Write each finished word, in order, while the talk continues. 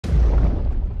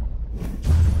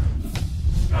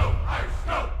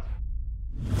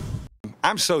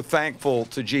I'm so thankful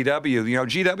to GW. You know,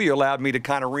 GW allowed me to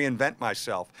kind of reinvent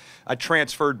myself. I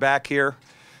transferred back here.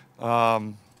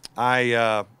 I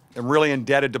am really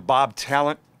indebted to Bob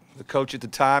Talent, the coach at the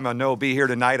time. I know he'll be here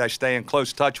tonight. I stay in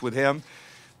close touch with him.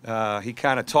 He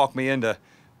kind of talked me into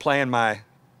playing my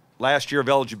last year of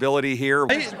eligibility here.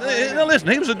 Now listen,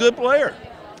 he was a good player.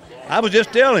 I was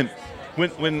just telling him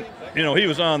when you know, he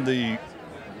was on the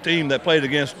team that played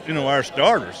against, you know, our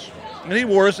starters, and he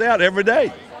wore us out every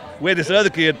day. We had this other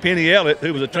kid, Penny Elliott,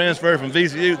 who was a transfer from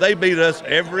VCU. They beat us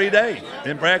every day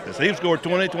in practice. He scored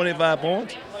 20, 25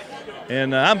 points.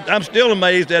 And I'm still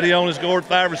amazed that he only scored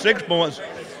 5 or 6 points,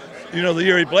 you know, the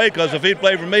year he played, because if he'd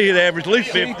played for me, he'd average at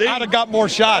least 15. I'd have got more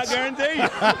shots. I guarantee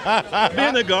you.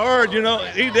 Being a guard, you know,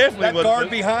 he definitely that was. That guard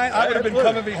behind, I would have been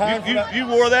coming behind. You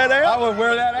wore that out? I would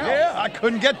wear that out. Yeah. I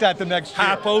couldn't get that the next year.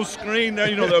 High post screen there,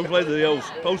 you know, they played the old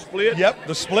post split. Yep,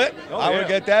 the split. Oh, I would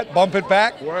get that, bump it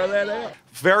back. Wear that out.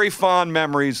 Very fond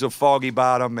memories of Foggy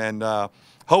Bottom, and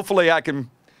hopefully I can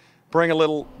bring a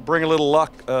little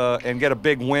luck and get a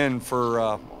big win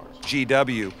for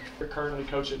GW. We're currently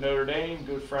coach at Notre Dame,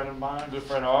 good friend of mine, good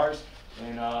friend of ours,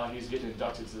 and he's getting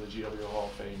inducted to the GW Hall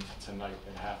of Fame tonight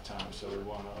at halftime. So we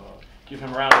want to give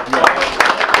him a round of applause.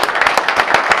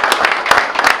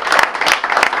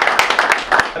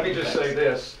 Let me just say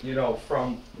this, you know,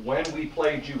 from when we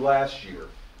played you last year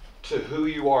to who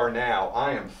you are now,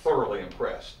 I am thoroughly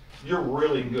impressed. You're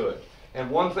really good. And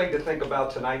one thing to think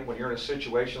about tonight when you're in a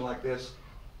situation like this,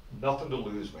 nothing to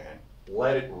lose, man.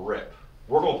 Let it rip.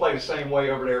 We're going to play the same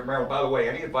way over there at Maryland. By the way,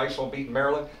 any advice on beating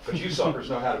Maryland? Because you suckers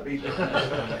know how to beat them.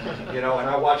 You know, and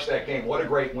I watched that game. What a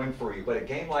great win for you. But a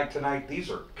game like tonight, these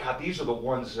are the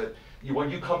ones that,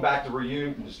 when you come back to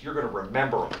reunions, you're going to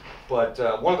remember them. But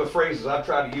one of the phrases I've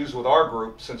tried to use with our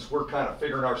group, since we're kind of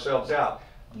figuring ourselves out,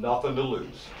 nothing to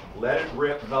lose. Let it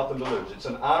rip, nothing to lose. It's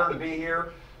an honor to be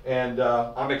here, and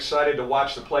I'm excited to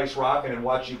watch the place rocking and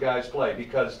watch you guys play,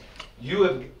 because you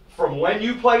have, from when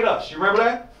you played us, you remember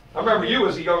that? I remember you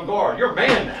as a young guard. You're a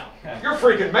man now. You're a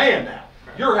freaking man now.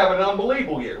 You're having an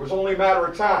unbelievable year. It was only a matter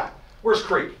of time. Where's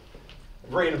Creek?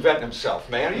 Reinventing himself,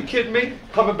 man. Are you kidding me?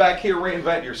 Coming back here,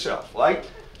 reinvent yourself, right?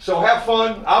 So have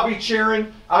fun. I'll be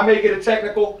cheering. I may get a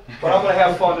technical, but I'm going to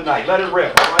have fun tonight. Let it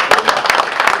rip. All right?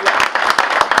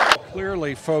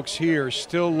 Clearly, folks here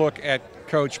still look at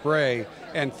Coach Brey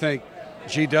and think,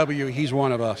 GW, he's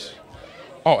one of us.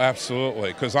 Oh,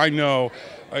 absolutely. Because I know,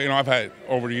 you know, I've had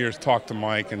over the years talked to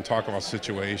Mike and talk about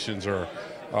situations, or,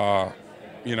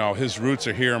 you know, his roots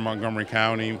are here in Montgomery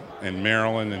County, in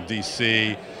Maryland, and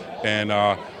D.C., and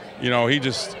you know,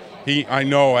 I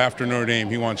know after Notre Dame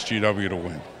he wants GW to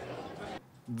win.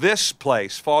 This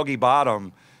place, Foggy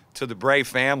Bottom, to the Brey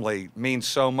family means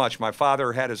so much. My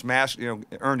father had his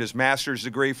earned his master's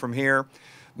degree from here.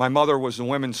 My mother was a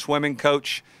women's swimming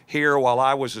coach here while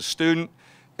I was a student.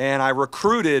 And I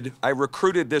recruited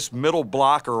this middle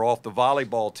blocker off the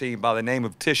volleyball team by the name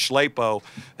of Tish Schlapo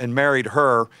and married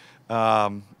her.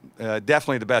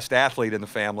 Definitely the best athlete in the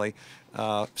family.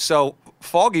 So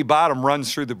Foggy Bottom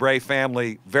runs through the Brey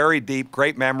family very deep,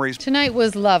 great memories. Tonight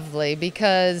was lovely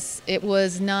because it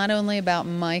was not only about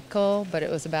Michael, but it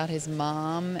was about his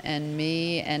mom and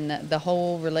me and the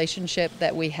whole relationship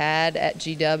that we had at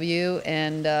GW.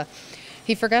 And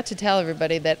he forgot to tell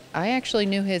everybody that I actually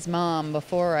knew his mom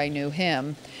before I knew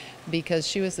him, because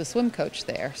she was the swim coach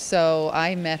there. So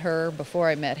I met her before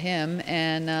I met him,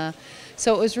 and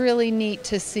so it was really neat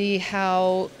to see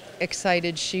how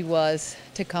excited she was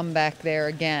to come back there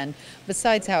again,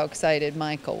 besides how excited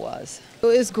Michael was. It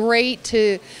was great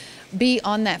to be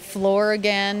on that floor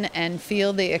again and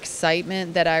feel the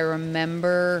excitement that I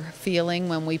remember feeling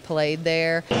when we played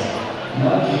there.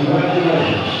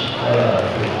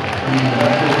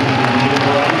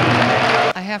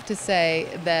 I have to say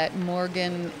that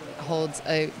Morgan holds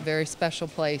a very special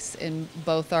place in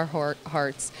both our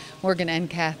hearts, Morgan and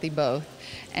Kathy both.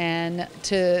 And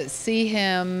to see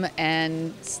him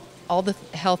and all the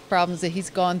health problems that he's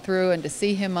gone through, and to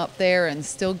see him up there and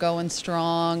still going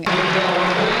strong.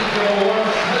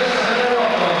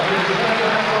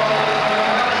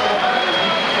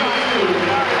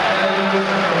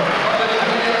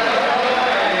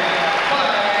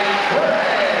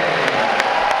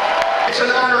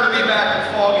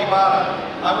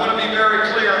 I want to be very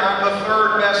clear, I'm the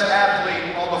third best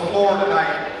athlete on the floor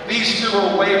tonight. These two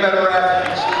are way better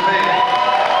athletes than me.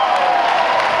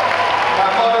 My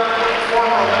mother,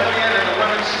 former Olympian and the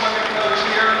women's swimming coach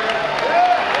here.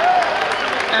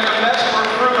 And the best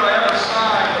recruit I ever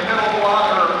signed, the middle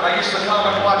blocker, I used to come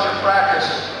and watch her practice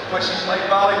when she played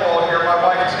volleyball here, my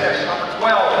wife Tish, number 12,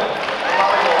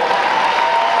 volleyball.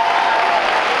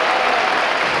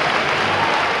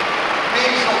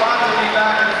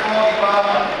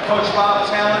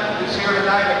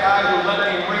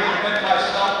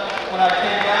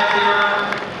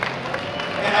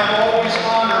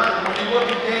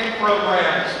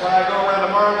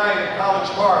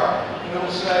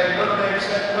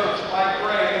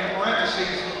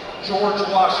 George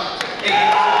Washington, 8. I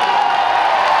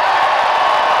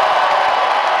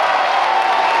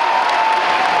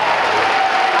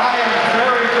am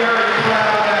very, very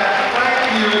proud of that.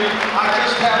 Thank you. I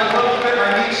just have a little bit,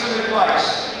 I need some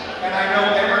advice. And I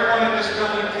know everyone in this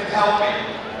building can help me.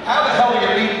 How the hell